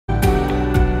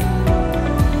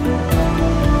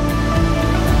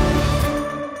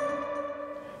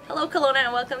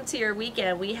welcome to your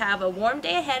weekend. We have a warm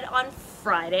day ahead on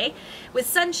Friday with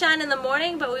sunshine in the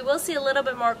morning, but we will see a little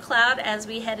bit more cloud as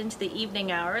we head into the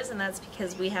evening hours, and that's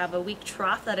because we have a weak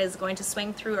trough that is going to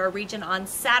swing through our region on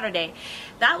Saturday.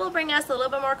 That will bring us a little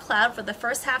bit more cloud for the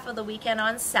first half of the weekend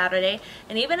on Saturday,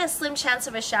 and even a slim chance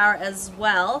of a shower as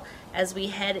well as we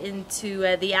head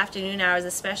into the afternoon hours,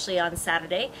 especially on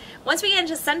Saturday. Once we get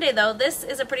into Sunday though, this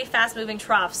is a pretty fast moving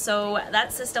trough, so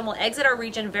that system will exit our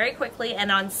region very quickly,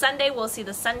 and on Sunday we'll see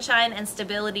the sunshine and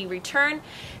stability return.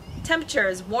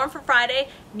 Temperatures warm for Friday,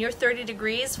 near 30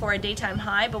 degrees for a daytime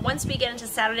high, but once we get into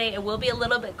Saturday it will be a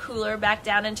little bit cooler, back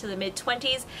down into the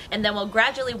mid-20s, and then we'll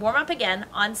gradually warm up again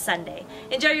on Sunday.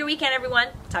 Enjoy your weekend, everyone.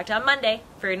 Talk to you on Monday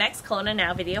for your next Kelowna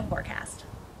Now video forecast.